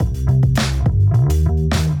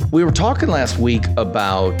We were talking last week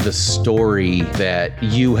about the story that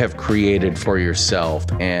you have created for yourself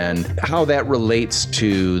and how that relates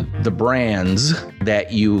to the brands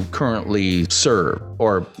that you currently serve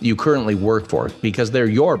or you currently work for, because they're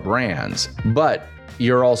your brands, but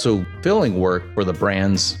you're also filling work for the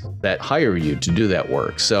brands that hire you to do that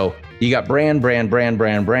work. So you got brand.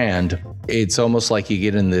 It's almost like you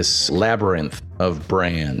get in this labyrinth of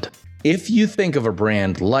brand. If you think of a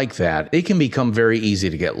brand like that, it can become very easy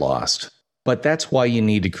to get lost. But that's why you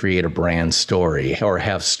need to create a brand story or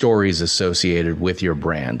have stories associated with your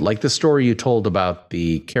brand, like the story you told about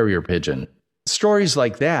the carrier pigeon. Stories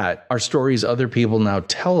like that are stories other people now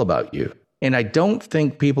tell about you. And I don't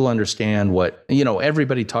think people understand what,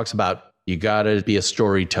 everybody talks about, you got to be a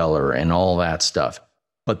storyteller and all that stuff,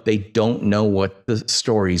 but they don't know what the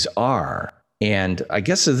stories are. And I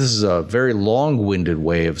guess this is a very long-winded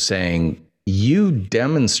way of saying you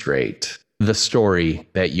demonstrate the story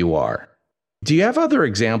that you are. Do you have other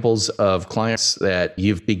examples of clients that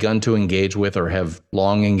you've begun to engage with or have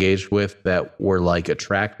long engaged with that were like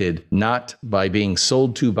attracted not by being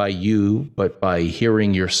sold to by you, but by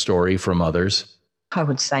hearing your story from others? I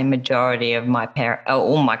would say majority of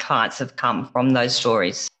all my clients have come from those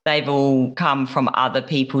stories. They've all come from other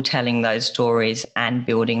people telling those stories and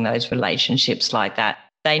building those relationships like that.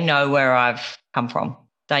 They know where I've come from.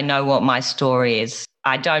 They know what my story is.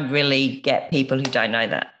 I don't really get people who don't know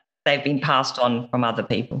that. They've been passed on from other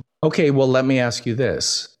people. Okay, well, let me ask you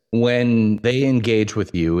this. When they engage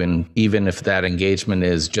with you, and even if that engagement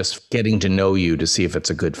is just getting to know you to see if it's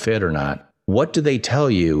a good fit or not, what do they tell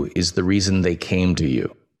you is the reason they came to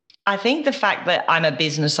you? I think the fact that I'm a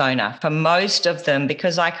business owner, for most of them,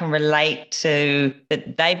 because I can relate to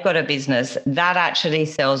that they've got a business, that actually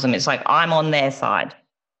sells them. It's like I'm on their side.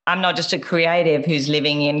 I'm not just a creative who's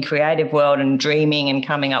living in creative world and dreaming and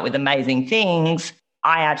coming up with amazing things.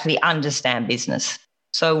 I actually understand business.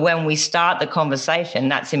 So when we start the conversation,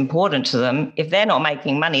 that's important to them. If they're not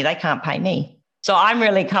making money, they can't pay me. So I'm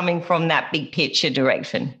really coming from that big picture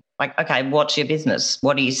direction. Like, okay, what's your business?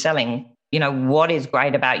 What are you selling? What is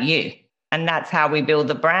great about you? And that's how we build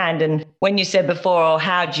the brand. And when you said before,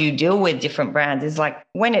 how do you deal with different brands? It's like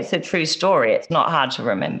when it's a true story, it's not hard to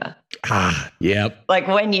remember. Yep. Like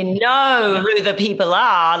when you know who the people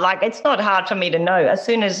are, like it's not hard for me to know. As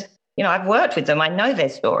soon as, I've worked with them, I know their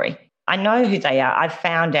story. I know who they are. I've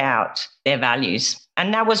found out their values.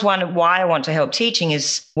 And that was one of why I want to help teaching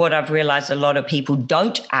is what I've realized a lot of people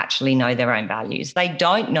don't actually know their own values. They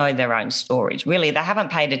don't know their own stories. Really, they haven't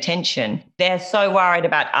paid attention. They're so worried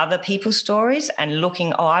about other people's stories and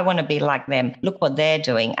looking, I want to be like them. Look what they're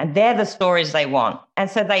doing. And they're the stories they want. And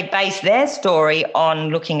so they base their story on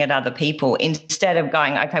looking at other people instead of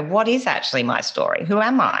going, okay, what is actually my story? Who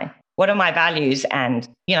am I? What are my values? And,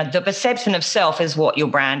 the perception of self is what your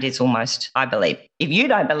brand is almost, I believe. If you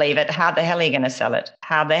don't believe it, how the hell are you going to sell it?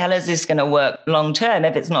 How the hell is this going to work long term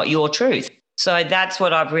if it's not your truth? So that's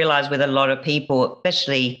what I've realized with a lot of people,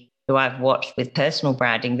 especially who I've watched with personal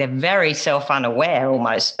branding. They're very self-unaware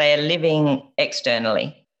almost. They're living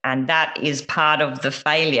externally. And that is part of the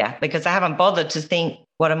failure because they haven't bothered to think,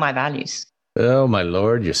 what are my values? Oh, my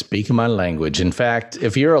Lord, you're speaking my language. In fact,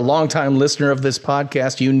 if you're a longtime listener of this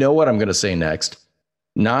podcast, you know what I'm going to say next.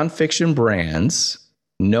 Nonfiction brands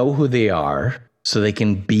know who they are so they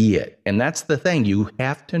can be it. And that's the thing. You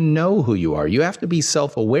have to know who you are. You have to be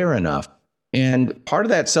self-aware enough. And part of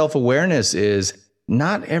that self-awareness is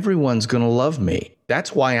not everyone's going to love me.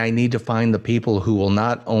 That's why I need to find the people who will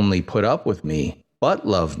not only put up with me, but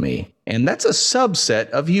love me. And that's a subset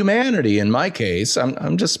of humanity in my case.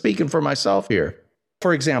 I'm just speaking for myself here.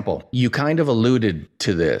 For example, you kind of alluded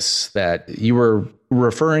to this, that you were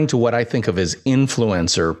referring to what I think of as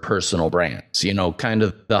influencer personal brands, kind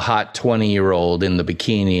of the hot 20-year-old in the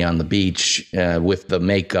bikini on the beach with the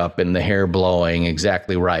makeup and the hair blowing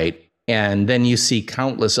exactly right. And then you see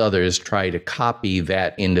countless others try to copy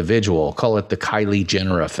that individual, call it the Kylie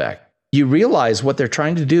Jenner effect. You realize what they're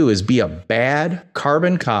trying to do is be a bad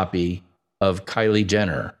carbon copy of Kylie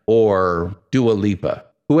Jenner or Dua Lipa,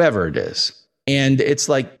 whoever it is. And it's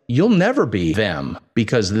like, you'll never be them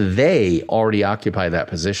because they already occupy that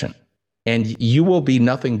position. And you will be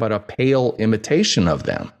nothing but a pale imitation of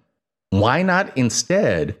them. Why not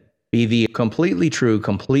instead be the completely true,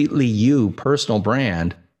 completely you personal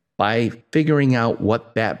brand by figuring out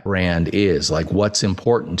what that brand is, like what's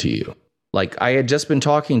important to you? Like I had just been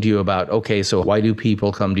talking to you about, okay, so why do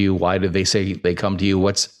people come to you? Why do they say they come to you?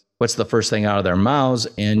 What's the first thing out of their mouths?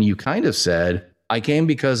 And you kind of said, I came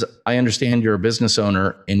because I understand you're a business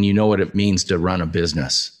owner and you know what it means to run a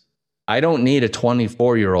business. I don't need a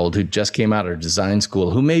 24-year-old who just came out of design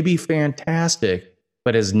school who may be fantastic,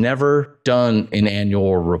 but has never done an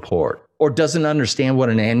annual report or doesn't understand what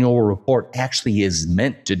an annual report actually is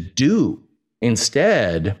meant to do.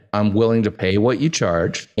 Instead, I'm willing to pay what you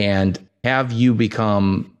charge and have you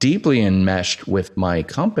become deeply enmeshed with my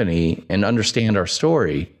company and understand our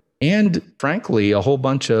story. And frankly, a whole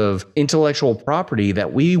bunch of intellectual property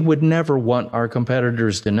that we would never want our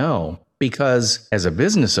competitors to know. Because as a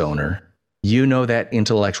business owner, you know that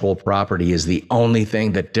intellectual property is the only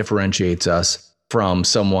thing that differentiates us from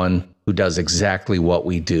someone who does exactly what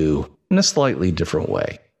we do in a slightly different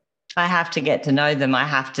way. I have to get to know them. I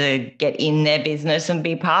have to get in their business and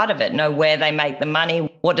be part of it, know where they make the money,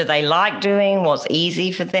 what do they like doing, what's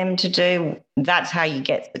easy for them to do. That's how you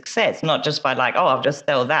get success, not just by like, oh, I'll just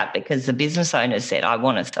sell that because the business owner said, I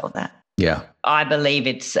want to sell that. Yeah. I believe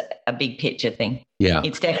it's a big picture thing. Yeah.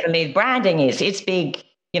 It's definitely, branding it's big.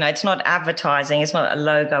 It's not advertising. It's not a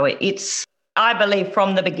logo. I believe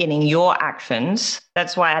from the beginning, your actions,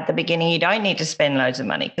 that's why at the beginning, you don't need to spend loads of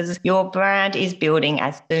money because your brand is building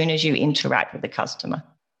as soon as you interact with the customer.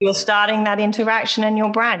 You're starting that interaction in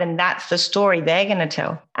your brand, and that's the story they're going to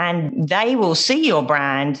tell. And they will see your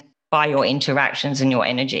brand by your interactions and your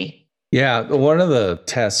energy. Yeah. One of the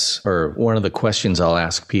tests or one of the questions I'll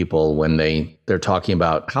ask people when they're talking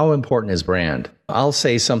about how important is brand, I'll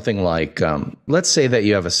say something like, let's say that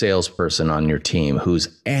you have a salesperson on your team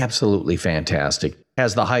who's absolutely fantastic,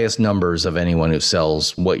 has the highest numbers of anyone who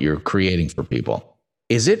sells what you're creating for people.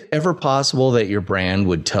 Is it ever possible that your brand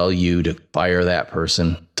would tell you to fire that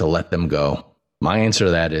person, to let them go? My answer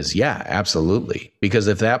to that is yeah, absolutely. Because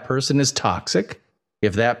if that person is toxic,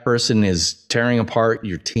 if that person is tearing apart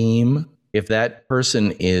your team, if that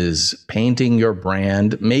person is painting your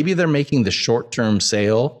brand, maybe they're making the short-term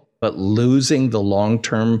sale, but losing the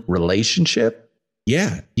long-term relationship,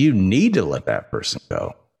 yeah, you need to let that person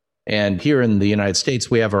go. And here in the United States,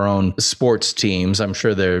 we have our own sports teams. I'm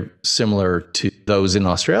sure they're similar to those in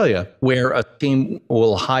Australia, where a team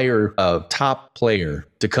will hire a top player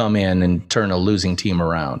to come in and turn a losing team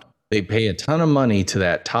around. They pay a ton of money to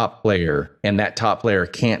that top player, and that top player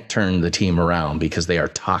can't turn the team around because they are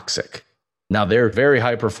toxic. Now, they're very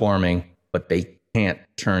high performing, but they can't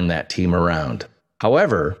turn that team around.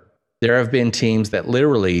 However, there have been teams that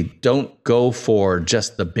literally don't go for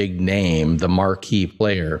just the big name, the marquee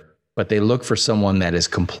player, but they look for someone that is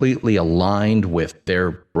completely aligned with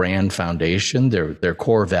their brand foundation, their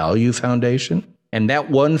core value foundation. And that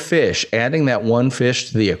one fish, adding that one fish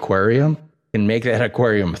to the aquarium, can make that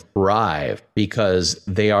aquarium thrive because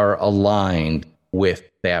they are aligned with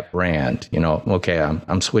that brand. Okay,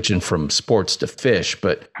 I'm switching from sports to fish,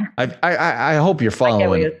 but I hope you're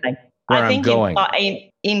following where I'm going.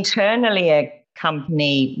 Internally, a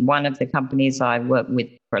company, one of the companies I worked with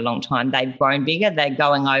for a long time, they've grown bigger. They're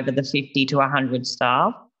going over the 50 to 100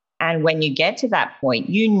 staff. And when you get to that point,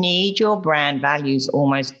 you need your brand values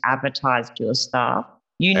almost advertised to your staff.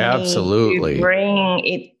 You need Absolutely. to bring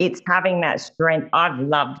it. It's having that strength. I've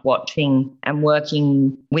loved watching and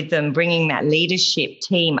working with them, bringing that leadership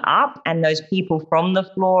team up and those people from the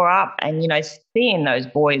floor up. And, seeing those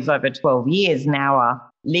boys over 12 years now are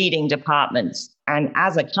leading departments. And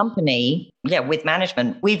as a company, with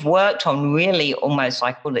management, we've worked on really almost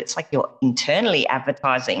like, it's like you're internally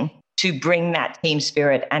advertising to bring that team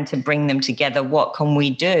spirit and to bring them together. What can we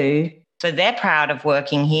do? So they're proud of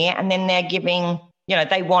working here, and then they're giving,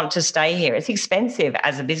 they want to stay here. It's expensive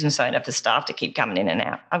as a business owner for staff to keep coming in and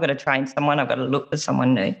out. I've got to train someone. I've got to look for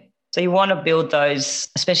someone new. So you want to build those,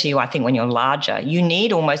 especially I think when you're larger, you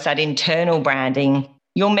need almost that internal branding.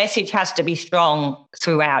 Your message has to be strong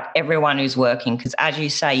throughout everyone who's working, because as you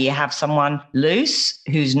say, you have someone loose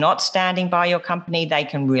who's not standing by your company, they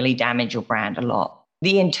can really damage your brand a lot.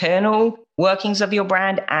 The internal workings of your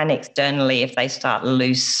brand and externally if they start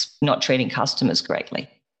loose, not treating customers correctly.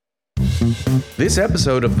 This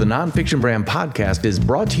episode of the Nonfiction Brand Podcast is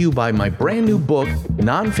brought to you by my brand new book,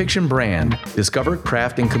 Nonfiction Brand. Discover,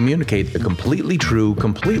 craft, and communicate the completely true,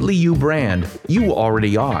 completely you brand you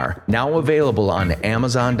already are. Now available on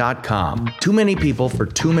Amazon.com. Too many people for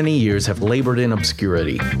too many years have labored in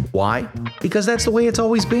obscurity. Why? Because that's the way it's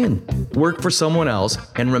always been. Work for someone else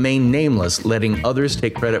and remain nameless, letting others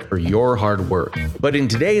take credit for your hard work. But in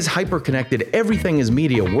today's hyper-connected everything is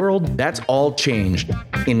media world, that's all changed.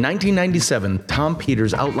 In 1997, Tom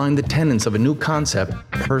Peters outlined the tenets of a new concept,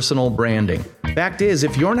 personal branding. Fact is,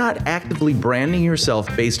 if you're not actively branding yourself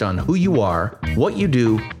based on who you are, what you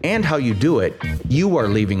do, and how you do it, you are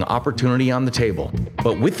leaving opportunity on the table.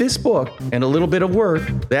 But with this book and a little bit of work,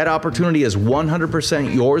 that opportunity is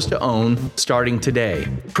 100% yours to own starting today.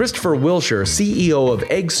 Christopher Wilshire, CEO of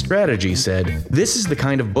Egg Strategy, said, "This is the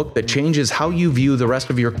kind of book that changes how you view the rest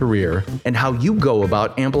of your career and how you go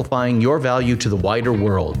about amplifying your value to the wider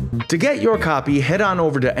world." To get your copy, head on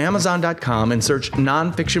over to Amazon.com and search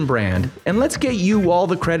Nonfiction Brand, and let's get you all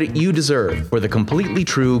the credit you deserve for the completely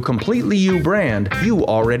true, completely you brand you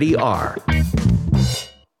already are.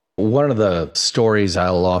 One of the stories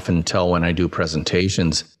I'll often tell when I do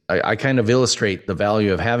presentations, I kind of illustrate the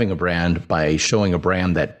value of having a brand by showing a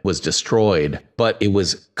brand that was destroyed, but it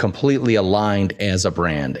was completely aligned as a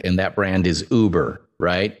brand, and that brand is Uber,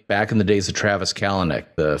 right? Back in the days of Travis Kalanick,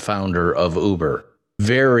 the founder of Uber.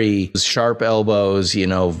 Very sharp elbows,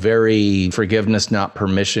 very forgiveness, not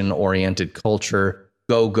permission oriented culture.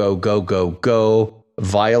 Go, go, go, go, go.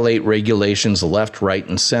 Violate regulations left, right,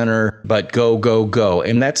 and center, but go, go, go.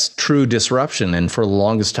 And that's true disruption. And for the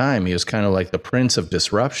longest time, he was kind of like the prince of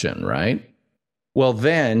disruption, right? Well,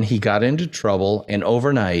 then he got into trouble, and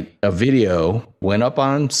overnight, a video went up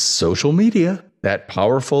on social media, that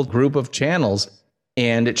powerful group of channels,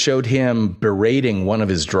 and it showed him berating one of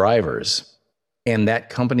his drivers. And that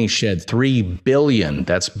company shed $3 billion,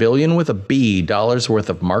 that's billion with a B, dollars worth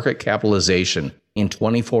of market capitalization in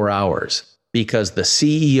 24 hours because the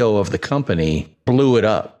CEO of the company blew it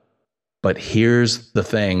up. But here's the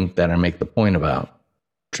thing that I make the point about.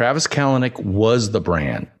 Travis Kalanick was the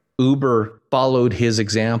brand. Uber followed his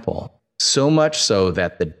example, so much so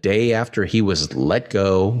that the day after he was let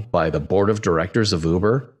go by the board of directors of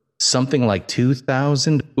Uber, something like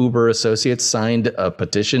 2,000 Uber associates signed a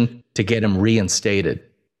petition to get him reinstated.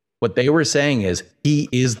 What they were saying is, he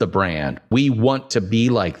is the brand. We want to be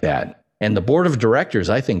like that. And the board of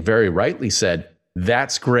directors, I think very rightly said,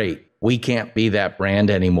 that's great. We can't be that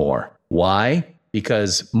brand anymore. Why?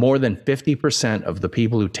 Because more than 50% of the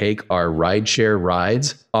people who take our rideshare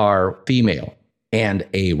rides are female. And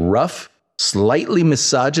a rough, slightly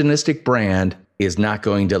misogynistic brand is not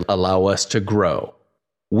going to allow us to grow.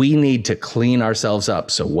 We need to clean ourselves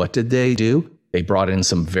up. So what did they do? They brought in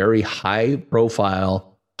some very high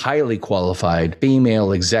profile, highly qualified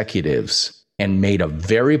female executives and made a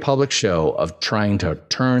very public show of trying to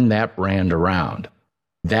turn that brand around.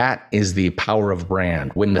 That is the power of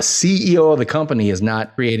brand. When the CEO of the company is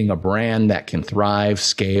not creating a brand that can thrive,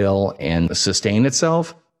 scale, and sustain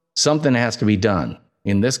itself, something has to be done.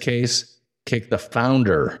 In this case, kick the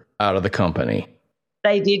founder out of the company.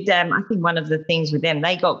 They did, I think one of the things with them,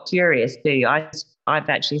 they got curious too. I've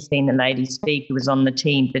actually seen the lady speak who was on the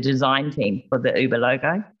team, the design team for the Uber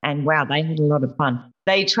logo. And wow, they had a lot of fun.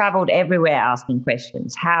 They traveled everywhere asking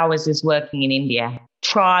questions. How is this working in India?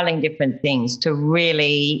 Trialing different things to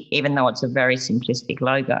really, even though it's a very simplistic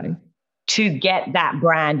logo, to get that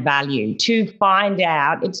brand value, to find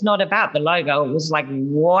out it's not about the logo. It was like,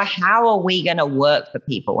 how are we going to work for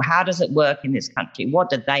people? How does it work in this country? What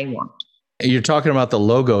do they want? You're talking about the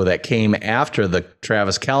logo that came after the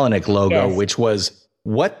Travis Kalanick logo, yes. Which was,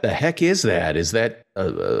 what the heck is that? Is that,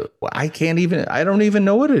 I don't even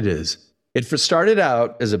know what it is. It started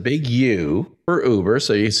out as a big U for Uber.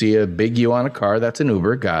 So you see a big U on a car, that's an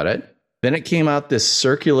Uber, got it. Then it came out this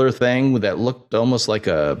circular thing that looked almost like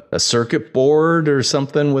a circuit board or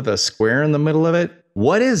something with a square in the middle of it.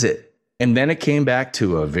 What is it? And then it came back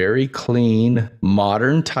to a very clean,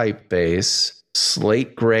 modern typeface.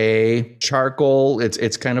 Slate gray, charcoal.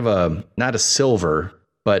 It's kind of not a silver,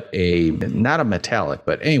 but not a metallic.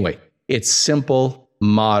 But anyway, it's simple,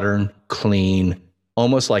 modern, clean,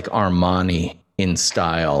 almost like Armani in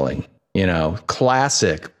styling.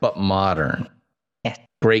 Classic, but modern. Yes.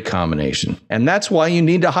 Great combination. And that's why you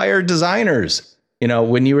need to hire designers.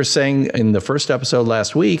 When you were saying in the first episode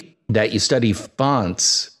last week that you study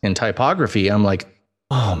fonts and typography, I'm like,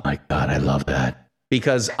 oh my God, I love that.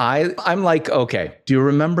 Because I'm like, okay, do you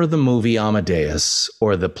remember the movie Amadeus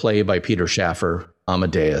or the play by Peter Schaffer,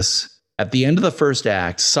 Amadeus? At the end of the first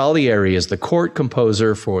act, Salieri is the court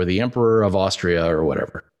composer for the Emperor of Austria or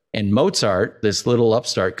whatever. And Mozart, this little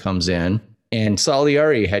upstart, comes in, and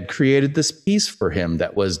Salieri had created this piece for him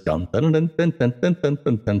that was dun dun dun dun dun dun dun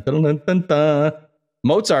dun dun dun dun dun.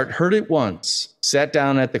 Mozart heard it once, sat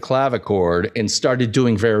down at the clavichord, and started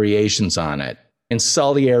doing variations on it. And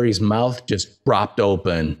Salieri's mouth just dropped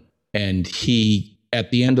open. And he,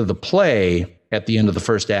 at the end of the play, at the end of the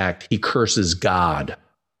first act, he curses God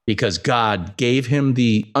because God gave him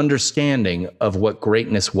the understanding of what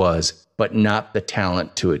greatness was, but not the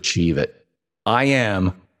talent to achieve it. I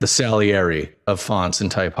am the Salieri of fonts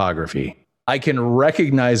and typography. I can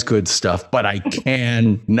recognize good stuff, but I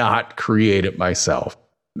cannot create it myself.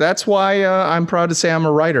 That's why I'm proud to say I'm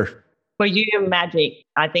a writer. For you, magic.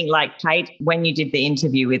 I think like Kate, when you did the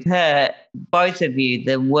interview with her, both of you,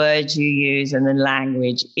 the words you use and the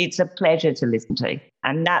language, it's a pleasure to listen to.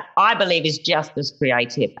 And that, I believe, is just as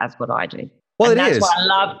creative as what I do. Well, and it that's is. why I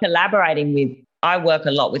love collaborating with, I work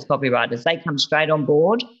a lot with copywriters. They come straight on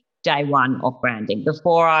board day one of branding.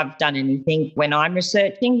 Before I've done anything, when I'm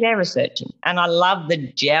researching, they're researching. And I love the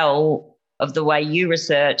gel of the way you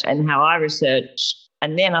research and how I research.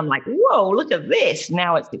 And then I'm like, whoa, look at this.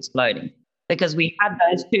 Now it's exploding because we have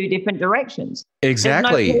those two different directions.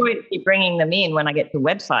 Exactly. There's no point in bringing them in when I get to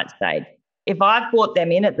website stage. If I've brought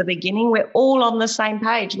them in at the beginning, we're all on the same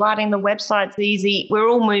page. Writing the website's easy. We're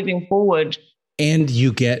all moving forward. And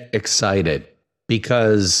you get excited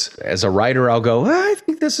because as a writer, I'll go, I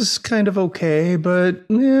think this is kind of okay, but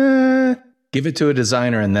give it to a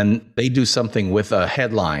designer. And then they do something with a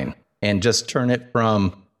headline and just turn it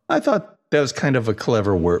from, I thought that was kind of a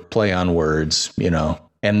clever word, play on words, you know,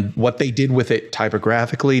 and what they did with it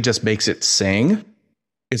typographically just makes it sing.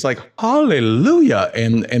 It's like, hallelujah.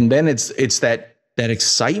 And then it's that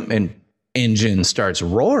excitement engine starts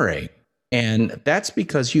roaring. And that's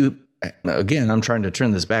because again, I'm trying to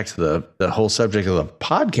turn this back to the whole subject of the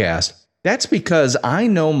podcast. That's because I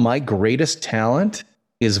know my greatest talent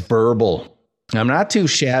is verbal. I'm not too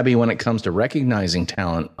shabby when it comes to recognizing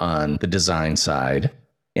talent on the design side.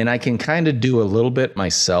 And I can kind of do a little bit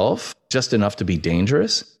myself, just enough to be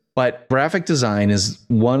dangerous. But graphic design is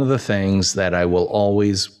one of the things that I will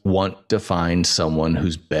always want to find someone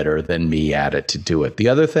who's better than me at it to do it. The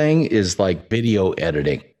other thing is like video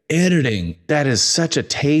editing. Editing, that is such a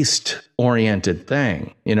taste-oriented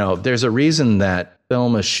thing. You know, there's a reason that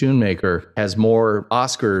Thelma Schoonmaker has more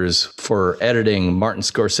Oscars for editing Martin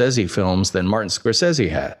Scorsese films than Martin Scorsese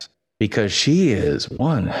has, because she is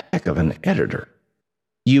one heck of an editor.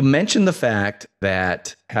 You mentioned the fact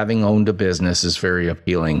that having owned a business is very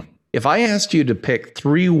appealing. If I asked you to pick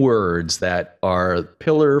 3 words that are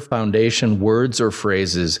pillar foundation words or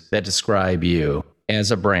phrases that describe you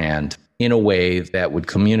as a brand in a way that would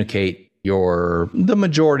communicate the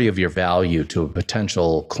majority of your value to a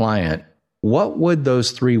potential client, what would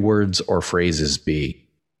those 3 words or phrases be?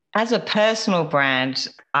 As a personal brand,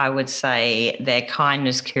 I would say their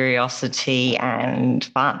kindness, curiosity, and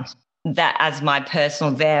fun. That as my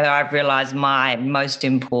personal there, I've realized my most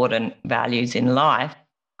important values in life.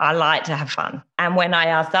 I like to have fun. And when I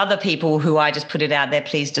asked other people who I just put it out there,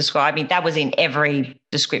 please describe me, that was in every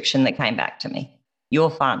description that came back to me. You're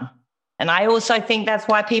fun. And I also think that's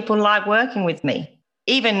why people like working with me.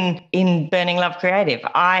 Even in Burning Love Creative,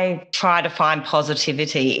 I try to find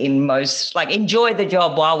positivity in most, like enjoy the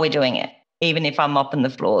job while we're doing it. Even if I'm mopping the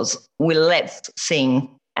floors, let's sing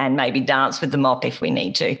and maybe dance with the mop if we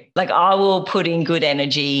need to. Like I will put in good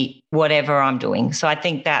energy, whatever I'm doing. So I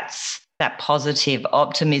think that positive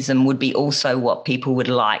optimism would be also what people would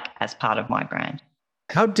like as part of my brand.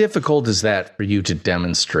 How difficult is that for you to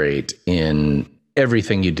demonstrate in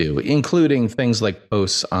everything you do, including things like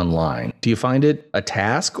posts online? Do you find it a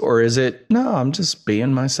task, or is it, no, I'm just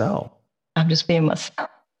being myself? I'm just being myself.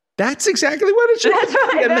 That's exactly what it should be.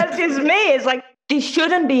 That's right. That's just me. It's like, this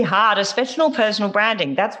shouldn't be hard, especially personal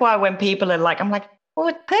branding. That's why when people are like, I'm like,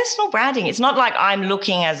 well, personal branding, it's not like I'm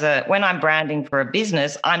looking when I'm branding for a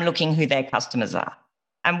business, I'm looking who their customers are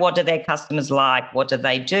and what do their customers like? What do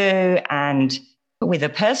they do? And with a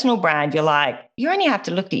personal brand, you're like, you only have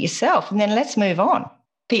to look at yourself and then let's move on.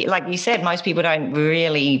 Like you said, most people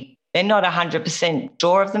they're not 100%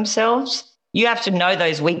 sure of themselves. You have to know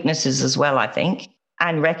those weaknesses as well, I think,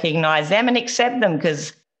 and recognize them and accept them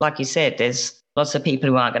because, like you said, there's lots of people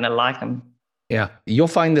who aren't going to like them. Yeah, you'll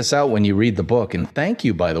find this out when you read the book. And thank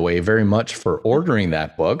you, by the way, very much for ordering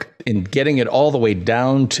that book and getting it all the way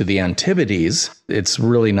down to the Antipodes. It's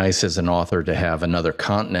really nice as an author to have another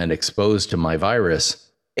continent exposed to my virus.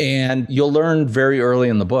 And you'll learn very early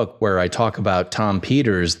in the book where I talk about Tom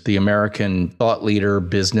Peters, the American thought leader,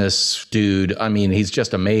 business dude. I mean, he's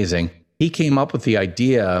just amazing. He came up with the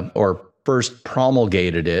idea, or first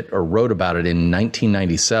promulgated it or wrote about it in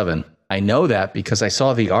 1997. I know that because I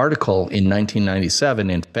saw the article in 1997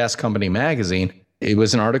 in Fast Company magazine. It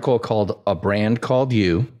was an article called A Brand Called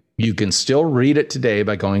You. You can still read it today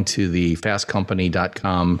by going to the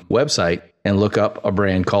fastcompany.com website and look up A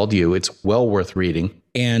Brand Called You. It's well worth reading.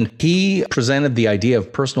 And he presented the idea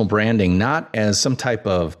of personal branding not as some type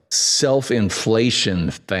of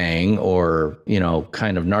self-inflation thing or,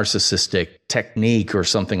 kind of narcissistic technique or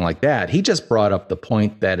something like that. He just brought up the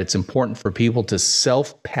point that it's important for people to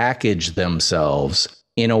self-package themselves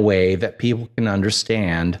in a way that people can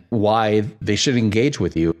understand why they should engage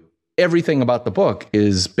with you. Everything about the book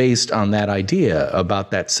is based on that idea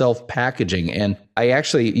about that self-packaging. And I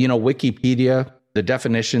actually, Wikipedia, the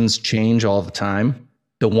definitions change all the time.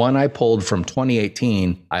 The one I pulled from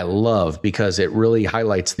 2018, I love because it really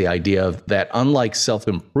highlights the idea of that unlike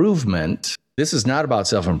self-improvement, this is not about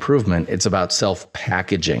self-improvement, it's about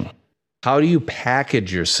self-packaging. How do you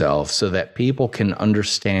package yourself so that people can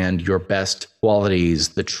understand your best qualities,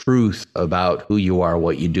 the truth about who you are,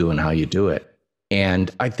 what you do, and how you do it?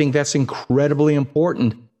 And I think that's incredibly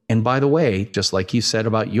important. And by the way, just like you said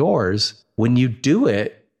about yours, when you do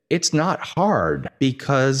it, it's not hard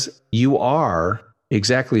because you are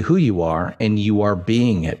exactly who you are and you are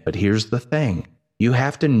being it. But here's the thing. You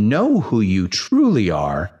have to know who you truly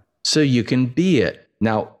are so you can be it.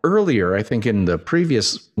 Now, earlier, I think in the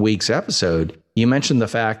previous week's episode, you mentioned the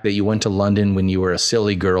fact that you went to London when you were a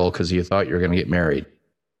silly girl because you thought you were going to get married.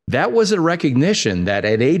 That was a recognition that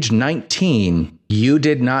at age 19, you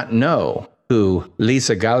did not know who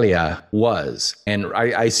Lisa Galea was. And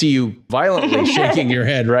I see you violently shaking your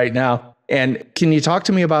head right now. And can you talk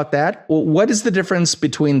to me about that? What is the difference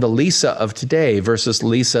between the Lisa of today versus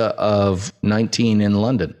Lisa of 19 in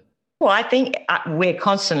London? Well, I think we're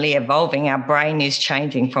constantly evolving. Our brain is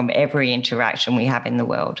changing from every interaction we have in the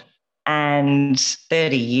world. And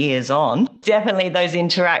 30 years on, definitely those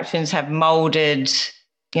interactions have molded.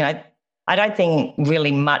 I don't think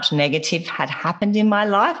really much negative had happened in my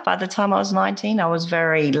life by the time I was 19. I was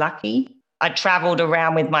very lucky. I traveled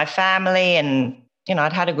around with my family and,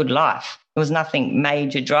 I'd had a good life. There was nothing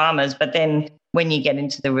major dramas. But then when you get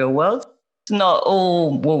into the real world, it's not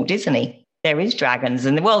all Walt Disney. There is dragons.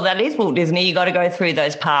 And, that is Walt Disney. You got to go through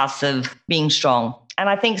those paths of being strong. And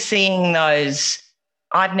I think seeing those,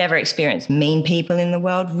 I've never experienced mean people in the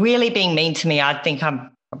world. Really being mean to me, I think I'm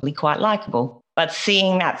probably quite likable. But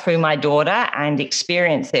seeing that through my daughter and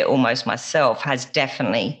experience it almost myself has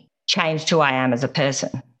definitely changed who I am as a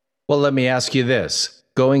person. Well, let me ask you this.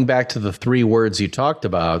 Going back to the 3 words you talked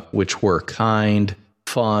about, which were kind,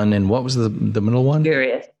 fun, and what was the middle one?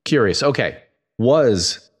 Curious. Curious. Okay.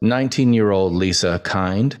 Was 19-year-old Lisa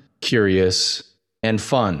kind, curious, and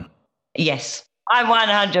fun? Yes. I'm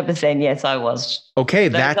 100% yes, I was. Okay,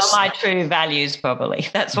 those are my true values, probably.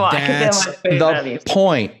 That's why. That's the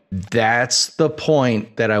point. That's the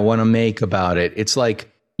point that I want to make about it. It's like,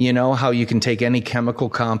 how you can take any chemical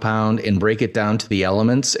compound and break it down to the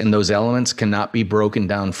elements, and those elements cannot be broken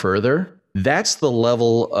down further. That's the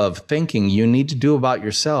level of thinking you need to do about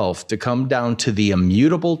yourself to come down to the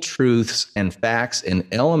immutable truths and facts and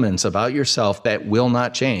elements about yourself that will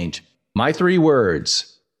not change. My 3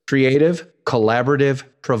 words: creative, collaborative,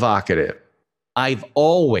 provocative. I've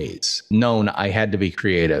always known I had to be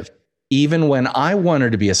creative, even when I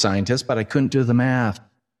wanted to be a scientist, but I couldn't do the math.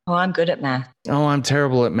 Oh, I'm good at math. Oh, I'm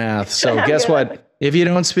terrible at math. So guess what? If you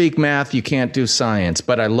don't speak math, you can't do science,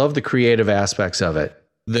 but I love the creative aspects of it.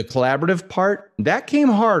 The collaborative part, that came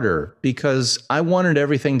harder because I wanted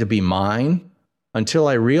everything to be mine until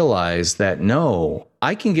I realized that no,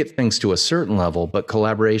 I can get things to a certain level, but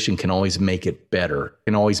collaboration can always make it better,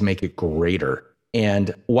 can always make it greater.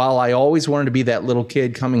 And while I always wanted to be that little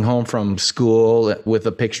kid coming home from school with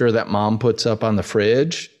a picture that mom puts up on the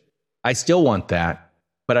fridge, I still want that.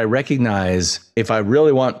 But I recognize if I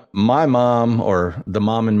really want my mom or the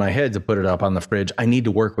mom in my head to put it up on the fridge, I need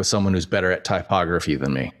to work with someone who's better at typography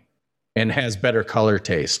than me and has better color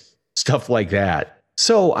taste, stuff like that.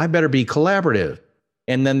 So I better be collaborative.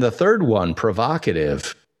 And then the third one,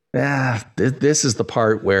 provocative. This is the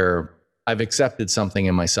part where I've accepted something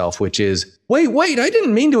in myself, which is, wait, I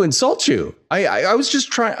didn't mean to insult you. I was just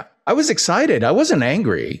trying. I was excited. I wasn't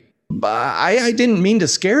angry. I didn't mean to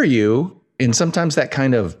scare you. And sometimes that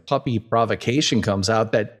kind of puppy provocation comes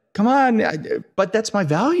out that, come on, but that's my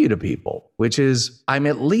value to people, which is I'm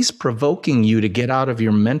at least provoking you to get out of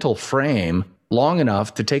your mental frame long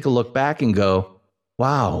enough to take a look back and go,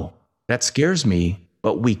 wow, that scares me,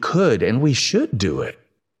 but we could and we should do it.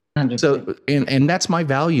 100%. So, and that's my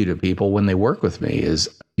value to people when they work with me is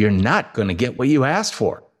you're not going to get what you asked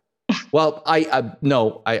for. Well, I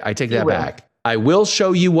take that back. I will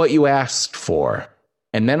show you what you asked for.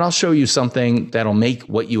 And then I'll show you something that'll make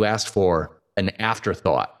what you asked for an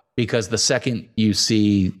afterthought. Because the second you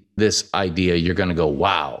see this idea, you're going to go,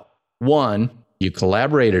 wow. 1, you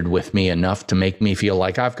collaborated with me enough to make me feel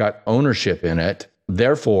like I've got ownership in it.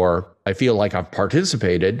 Therefore, I feel like I've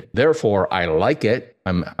participated. Therefore, I like it.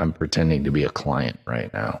 I'm pretending to be a client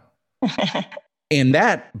right now. And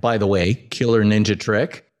that, by the way, killer ninja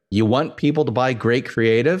trick. You want people to buy great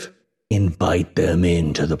creative? Invite them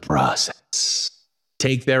into the process.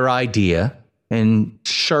 Take their idea, and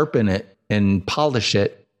sharpen it and polish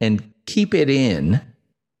it and keep it in.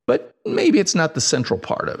 But maybe it's not the central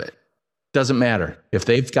part of it. Doesn't matter. If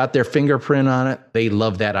they've got their fingerprint on it, they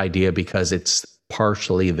love that idea because it's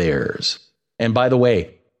partially theirs. And by the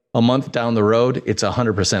way, a month down the road, it's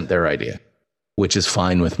 100% their idea, which is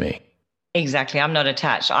fine with me. Exactly. I'm not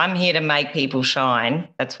attached. I'm here to make people shine.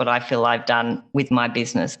 That's what I feel I've done with my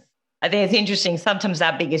business. I think it's interesting. Sometimes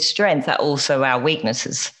our biggest strengths are also our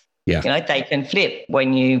weaknesses. Yeah. They can flip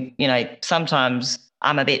when sometimes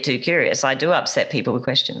I'm a bit too curious. I do upset people with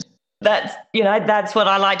questions. That's what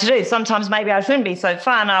I like to do. Sometimes maybe I shouldn't be so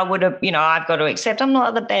fun. I would have, I've got to accept I'm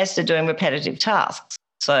not the best at doing repetitive tasks.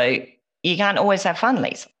 So you can't always have fun,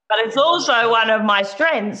 Lisa. But it's also one of my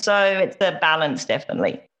strengths. So it's a balance,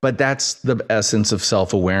 definitely. But that's the essence of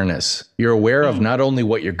self-awareness. You're aware of not only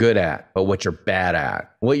what you're good at, but what you're bad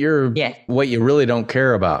at, what you really don't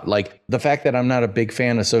care about. Like the fact that I'm not a big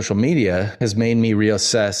fan of social media has made me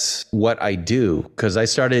reassess what I do, because I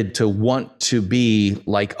started to want to be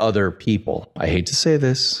like other people. I hate to say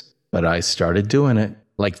this, but I started doing it.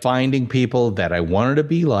 Like finding people that I wanted to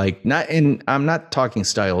be like, I'm not talking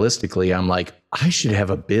stylistically. I'm like, I should have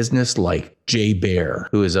a business like Jay Baer,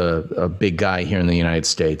 who is a big guy here in the United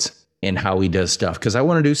States, and how he does stuff. Because I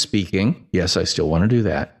want to do speaking. Yes, I still want to do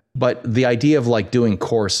that. But the idea of like doing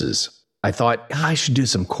courses, I thought I should do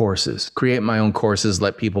some courses, create my own courses,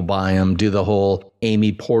 let people buy them, do the whole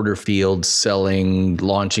Amy Porterfield selling,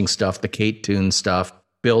 launching stuff, the Kate Toon stuff,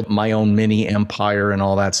 build my own mini empire and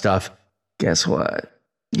all that stuff. Guess what?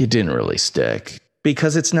 You didn't really stick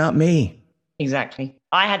because it's not me. Exactly.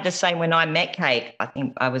 I had the same when I met Kate. I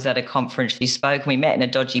think I was at a conference she spoke. We met in a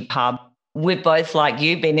dodgy pub. We're both like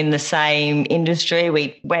you, been in the same industry.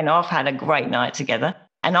 We went off, had a great night together.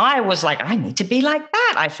 And I was like, I need to be like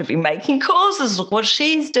that. I should be making courses. Look what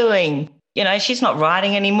she's doing. She's not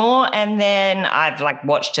writing anymore. And then I've like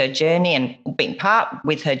watched her journey and been part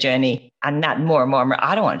with her journey. And that more and more,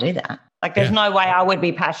 I don't want to do that. Like there's no way I would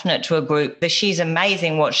be passionate to a group that she's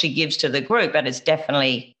amazing what she gives to the group, but it's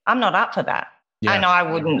definitely, I'm not up for that. Yeah. And I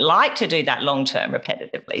wouldn't like to do that long-term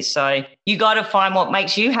repetitively. So you got to find what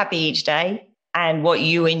makes you happy each day and what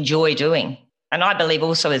you enjoy doing. And I believe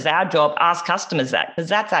also is our job, ask customers that, because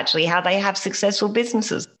that's actually how they have successful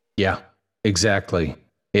businesses. Yeah, exactly.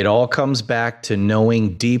 It all comes back to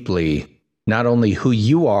knowing deeply not only who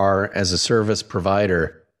you are as a service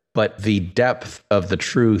provider, but the depth of the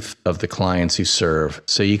truth of the clients you serve.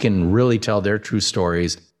 So you can really tell their true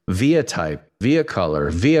stories via type, via color,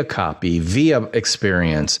 via copy, via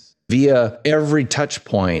experience, via every touch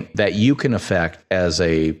point that you can affect as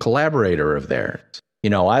a collaborator of theirs.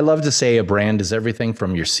 I love to say a brand is everything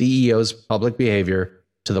from your CEO's public behavior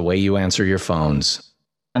to the way you answer your phones.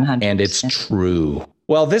 100%. And it's true.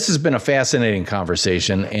 Well, this has been a fascinating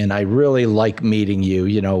conversation, and I really like meeting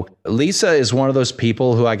you. Lisa is one of those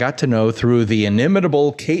people who I got to know through the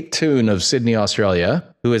inimitable Kate Toon of Sydney, Australia,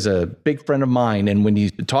 who is a big friend of mine. And when you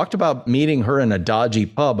talked about meeting her in a dodgy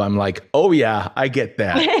pub, I'm like, oh, yeah, I get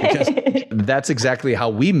that. Because that's exactly how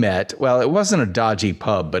we met. Well, it wasn't a dodgy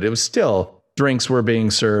pub, but it was still drinks were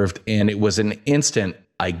being served, and it was an instant,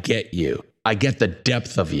 I get you. I get the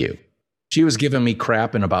depth of you. She was giving me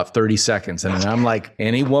crap in about 30 seconds. And I'm like,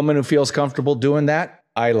 any woman who feels comfortable doing that,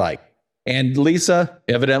 I like. And Lisa,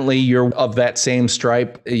 evidently you're of that same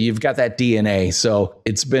stripe. You've got that DNA. So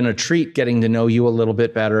it's been a treat getting to know you a little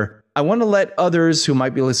bit better. I want to let others who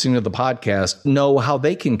might be listening to the podcast know how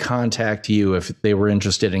they can contact you if they were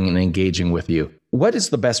interested in engaging with you. What is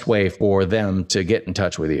the best way for them to get in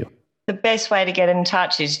touch with you? The best way to get in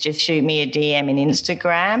touch is just shoot me a DM in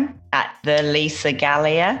Instagram at the Lisa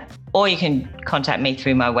Galea, or you can contact me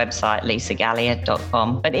through my website,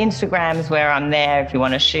 lisagalea.com. But Instagram is where I'm there. If you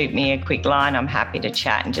want to shoot me a quick line, I'm happy to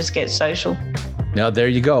chat and just get social. Now, there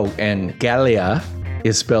you go. And Galea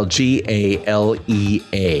is spelled Galea.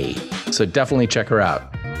 So definitely check her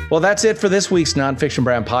out. Well, that's it for this week's Nonfiction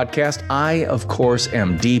Brand Podcast. I, of course,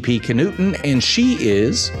 am DP Knudten, and she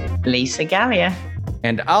is Lisa Galea.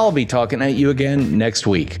 And I'll be talking at you again next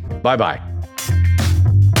week. Bye-bye.